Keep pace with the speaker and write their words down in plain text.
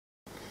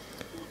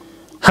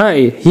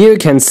Hi, here you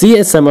can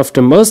see some of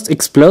the most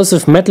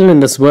explosive metal in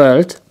this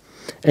world,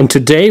 and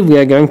today we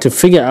are going to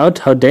figure out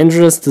how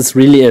dangerous this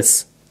really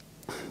is.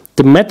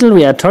 The metal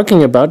we are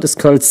talking about is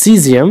called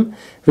caesium,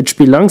 which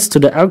belongs to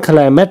the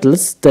alkali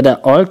metals that are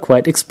all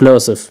quite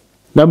explosive.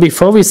 Now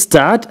before we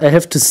start, I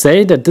have to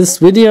say that this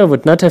video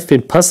would not have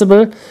been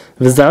possible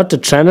without the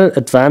channel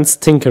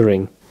Advanced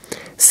Tinkering.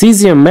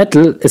 Caesium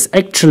metal is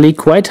actually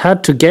quite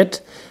hard to get,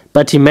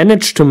 but he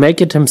managed to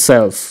make it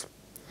himself.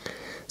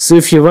 So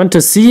if you want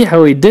to see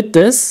how he did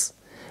this,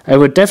 I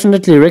would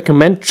definitely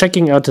recommend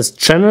checking out his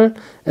channel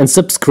and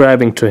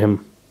subscribing to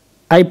him.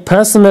 I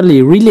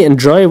personally really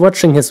enjoy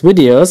watching his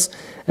videos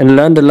and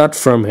learned a lot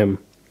from him.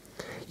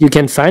 You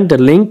can find the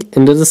link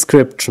in the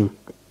description.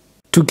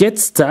 To get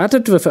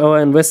started with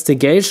our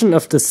investigation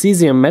of the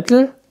caesium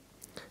metal,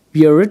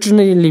 we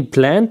originally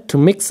planned to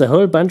mix a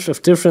whole bunch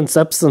of different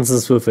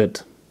substances with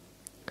it.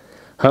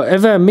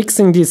 However,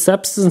 mixing these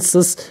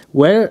substances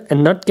well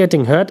and not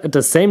getting hurt at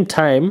the same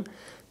time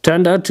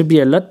turned out to be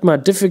a lot more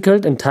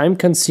difficult and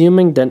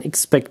time-consuming than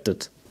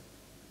expected.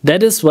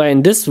 That is why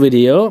in this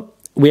video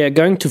we are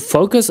going to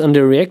focus on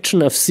the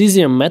reaction of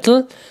caesium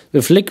metal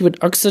with liquid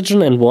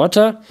oxygen and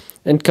water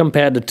and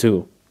compare the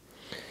two.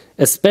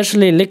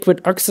 Especially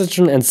liquid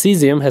oxygen and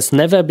caesium has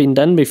never been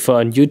done before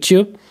on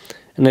YouTube,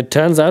 and it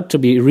turns out to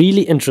be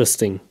really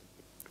interesting.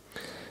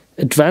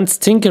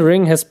 Advanced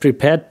Tinkering has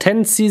prepared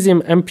 10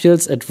 caesium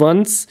ampules at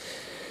once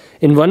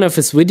in one of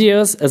his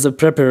videos as a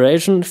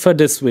preparation for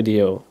this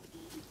video.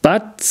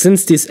 But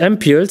since these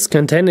ampules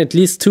contain at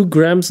least 2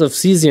 grams of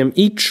caesium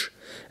each,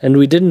 and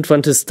we didn't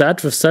want to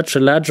start with such a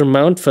large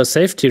amount for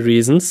safety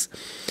reasons,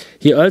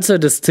 he also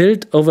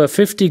distilled over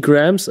 50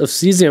 grams of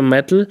caesium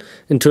metal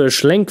into a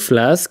Schlenk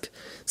flask,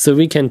 so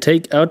we can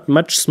take out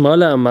much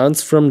smaller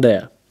amounts from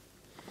there.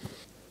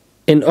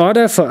 In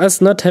order for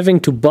us not having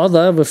to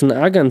bother with an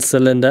argon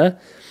cylinder,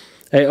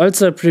 I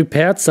also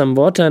prepared some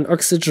water and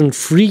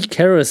oxygen-free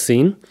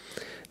kerosene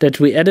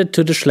that we added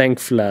to the Schlenk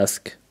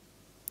flask.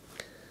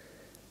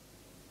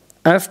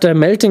 After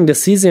melting the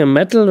caesium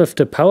metal with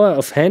the power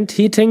of hand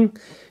heating,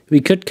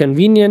 we could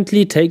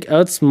conveniently take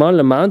out small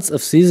amounts of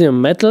caesium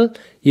metal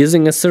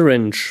using a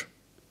syringe.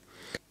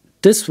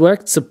 This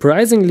worked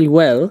surprisingly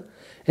well,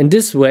 and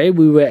this way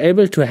we were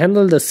able to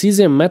handle the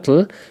caesium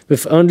metal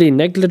with only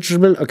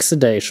negligible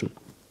oxidation.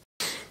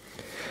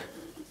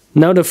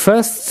 Now the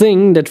first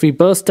thing that we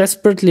both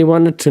desperately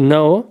wanted to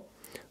know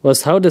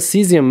was how the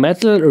caesium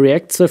metal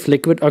reacts with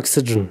liquid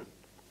oxygen.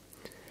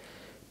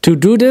 To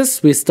do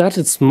this, we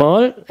started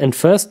small and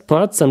first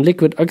poured some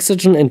liquid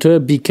oxygen into a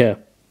beaker,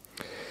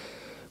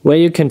 where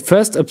you can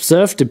first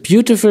observe the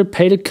beautiful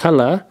pale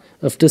color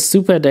of this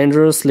super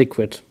dangerous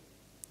liquid.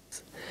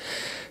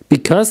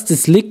 Because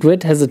this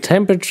liquid has a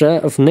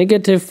temperature of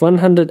negative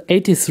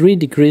 183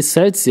 degrees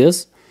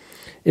Celsius,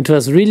 it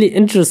was really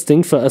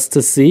interesting for us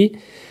to see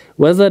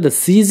whether the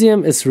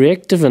caesium is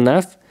reactive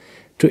enough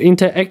to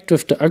interact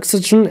with the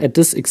oxygen at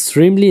this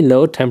extremely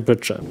low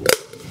temperature.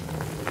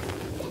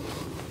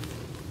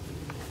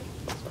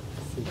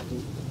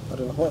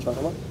 Warte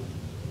mal.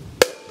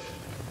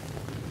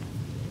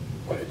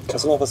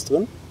 Hast du noch was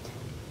drin?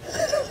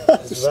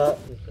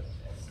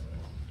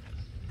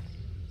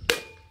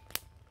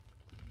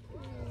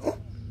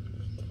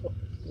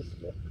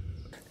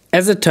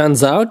 As it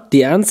turns out,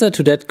 the answer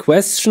to that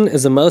question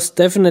is a most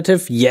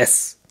definitive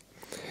yes.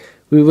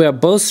 We were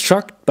both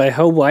shocked by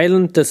how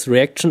violent this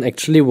reaction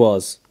actually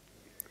was.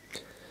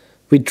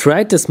 We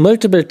tried this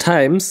multiple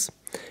times,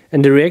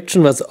 and the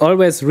reaction was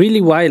always really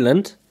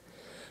violent,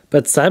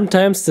 but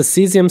sometimes the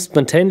caesium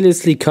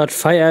spontaneously caught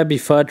fire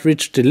before it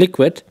reached the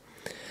liquid,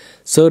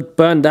 so it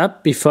burned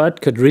up before it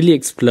could really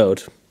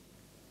explode.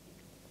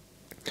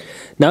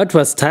 Now it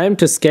was time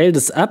to scale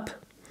this up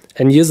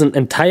and use an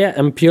entire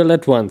ampule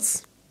at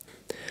once,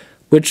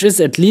 which is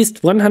at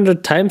least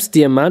 100 times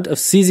the amount of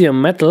caesium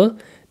metal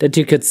that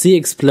you could see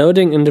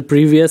exploding in the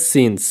previous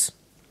scenes.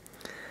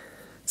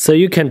 So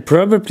you can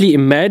probably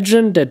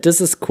imagine that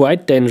this is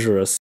quite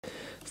dangerous.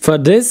 For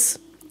this,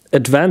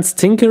 Advanced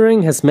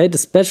Tinkering has made a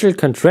special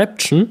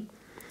contraption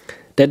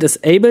that is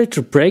able to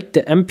break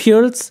the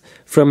ampules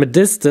from a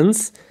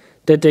distance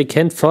that they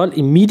can fall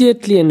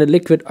immediately in the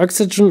liquid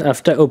oxygen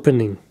after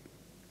opening.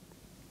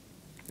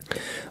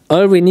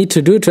 All we need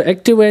to do to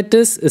activate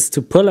this is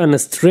to pull on a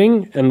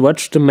string and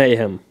watch the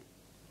mayhem.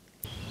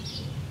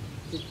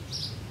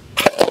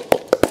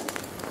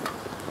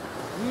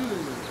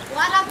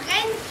 Boah, da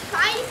brennt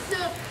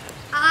Scheiße!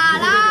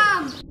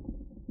 Alarm!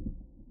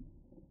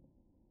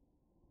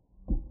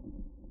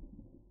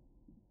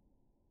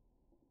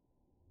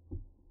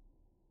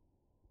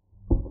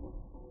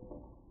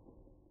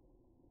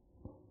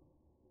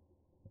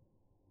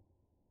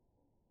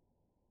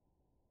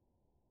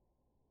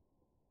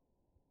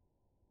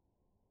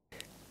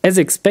 As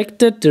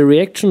expected, the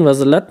reaction was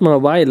a lot more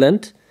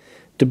violent.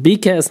 The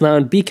beaker is now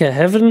in beaker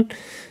heaven,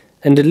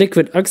 and the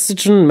liquid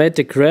oxygen made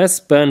the grass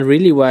burn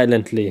really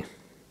violently.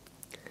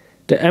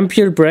 The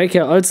ampule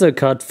breaker also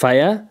caught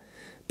fire,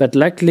 but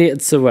luckily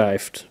it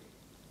survived.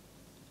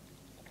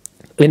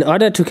 In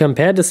order to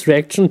compare this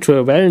reaction to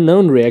a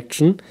well-known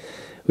reaction,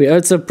 we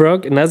also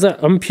broke another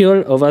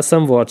ampule over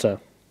some water.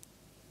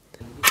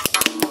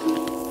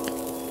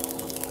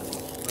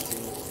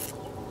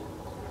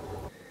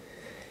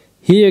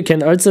 Here you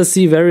can also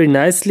see very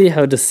nicely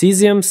how the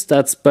caesium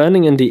starts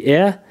burning in the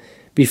air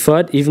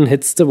before it even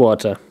hits the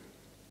water.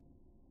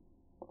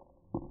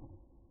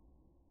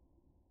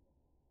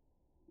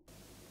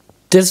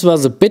 This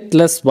was a bit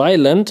less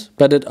violent,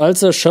 but it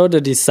also showed a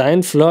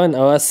design flaw in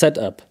our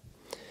setup.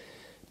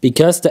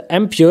 Because the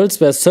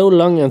ampules were so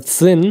long and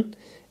thin,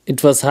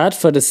 it was hard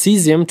for the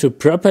caesium to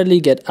properly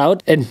get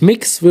out and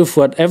mix with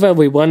whatever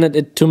we wanted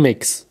it to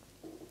mix.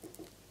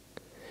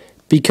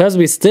 Because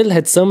we still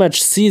had so much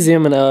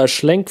caesium in our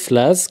Schlenk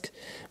flask,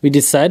 we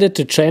decided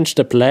to change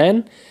the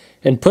plan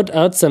and put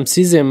out some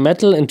caesium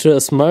metal into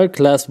a small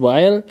glass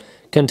vial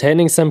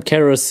containing some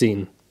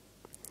kerosene.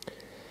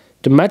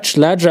 The much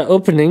larger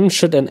opening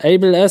should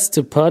enable us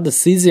to pour the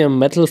caesium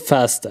metal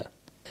faster.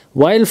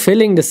 While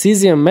filling the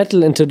caesium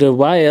metal into the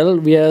vial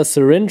via a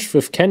syringe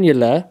with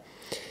cannula,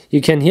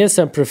 you can hear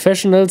some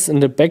professionals in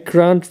the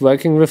background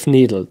working with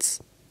needles.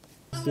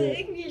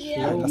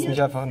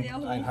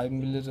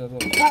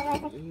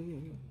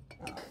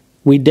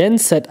 We then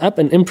set up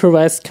an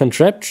improvised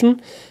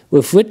contraption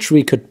with which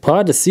we could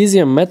pour the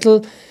caesium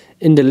metal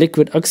in the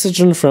liquid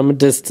oxygen from a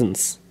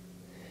distance.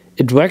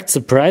 It worked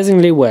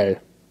surprisingly well.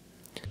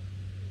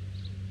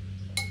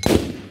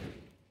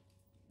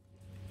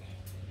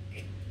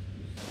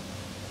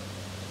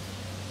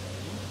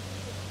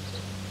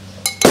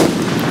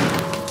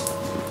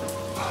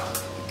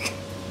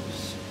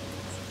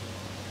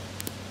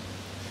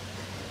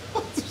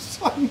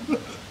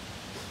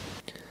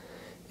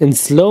 In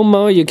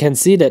slow-mo you can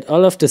see that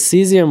all of the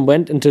caesium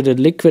went into the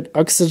liquid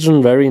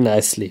oxygen very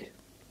nicely.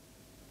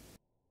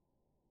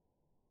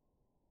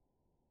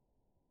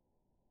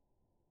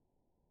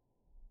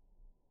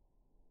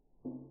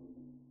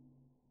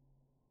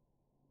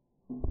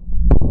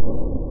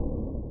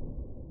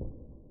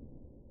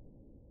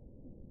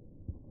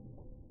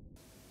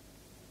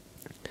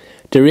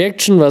 The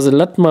reaction was a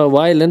lot more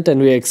violent than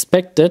we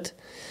expected,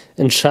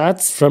 and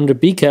shards from the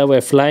beaker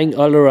were flying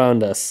all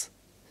around us.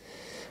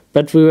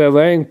 But we were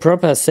wearing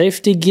proper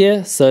safety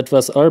gear, so it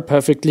was all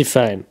perfectly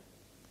fine.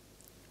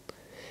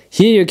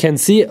 Here you can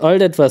see all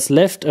that was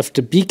left of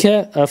the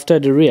beaker after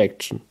the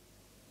reaction.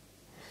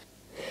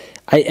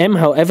 I am,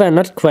 however,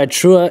 not quite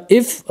sure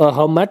if or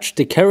how much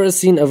the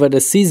kerosene over the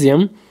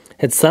caesium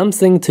had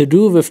something to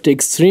do with the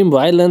extreme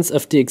violence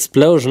of the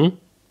explosion,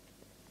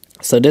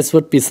 so this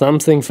would be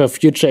something for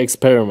future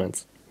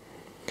experiments.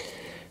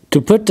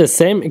 To put the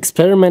same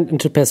experiment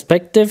into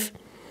perspective,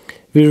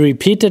 we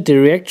repeated the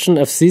reaction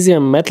of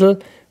caesium metal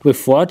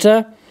with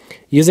water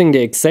using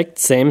the exact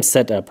same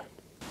setup.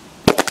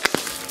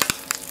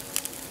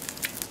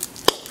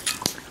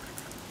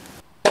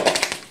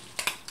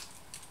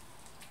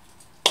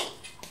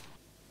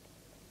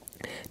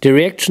 The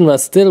reaction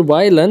was still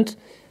violent,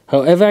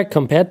 however,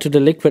 compared to the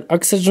liquid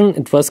oxygen,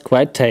 it was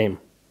quite tame.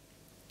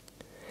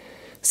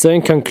 So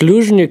in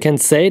conclusion, you can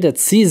say that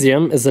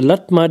caesium is a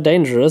lot more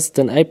dangerous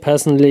than I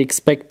personally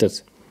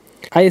expected.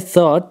 I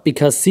thought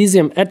because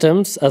caesium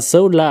atoms are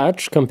so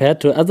large compared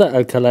to other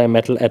alkali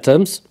metal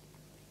atoms,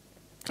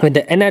 and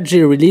the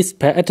energy released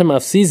per atom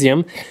of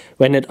caesium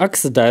when it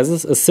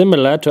oxidizes is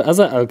similar to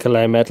other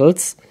alkali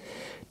metals,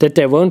 that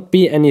there won't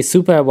be any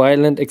super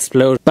violent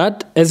explosion.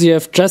 But as you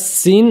have just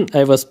seen,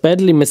 I was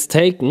badly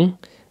mistaken,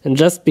 and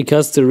just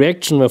because the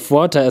reaction with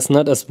water is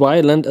not as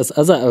violent as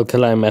other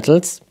alkali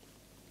metals,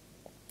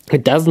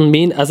 it doesn't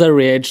mean other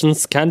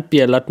reagents can't be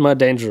a lot more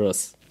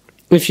dangerous.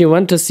 If you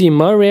want to see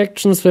more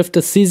reactions with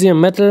the caesium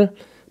metal,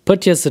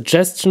 put your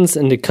suggestions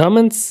in the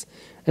comments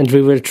and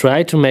we will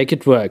try to make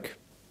it work.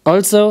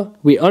 Also,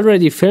 we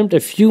already filmed a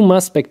few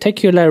more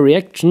spectacular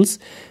reactions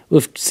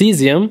with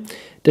caesium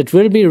that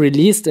will be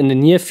released in the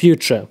near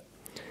future.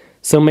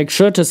 So make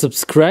sure to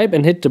subscribe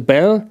and hit the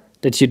bell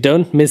that you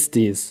don't miss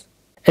these.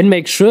 And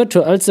make sure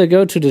to also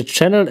go to the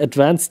channel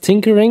Advanced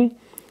Tinkering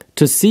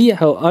to see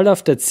how all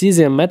of that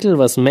caesium metal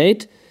was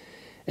made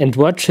and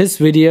watch his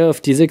video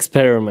of these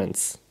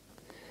experiments.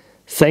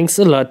 Thanks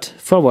a lot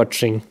for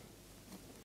watching.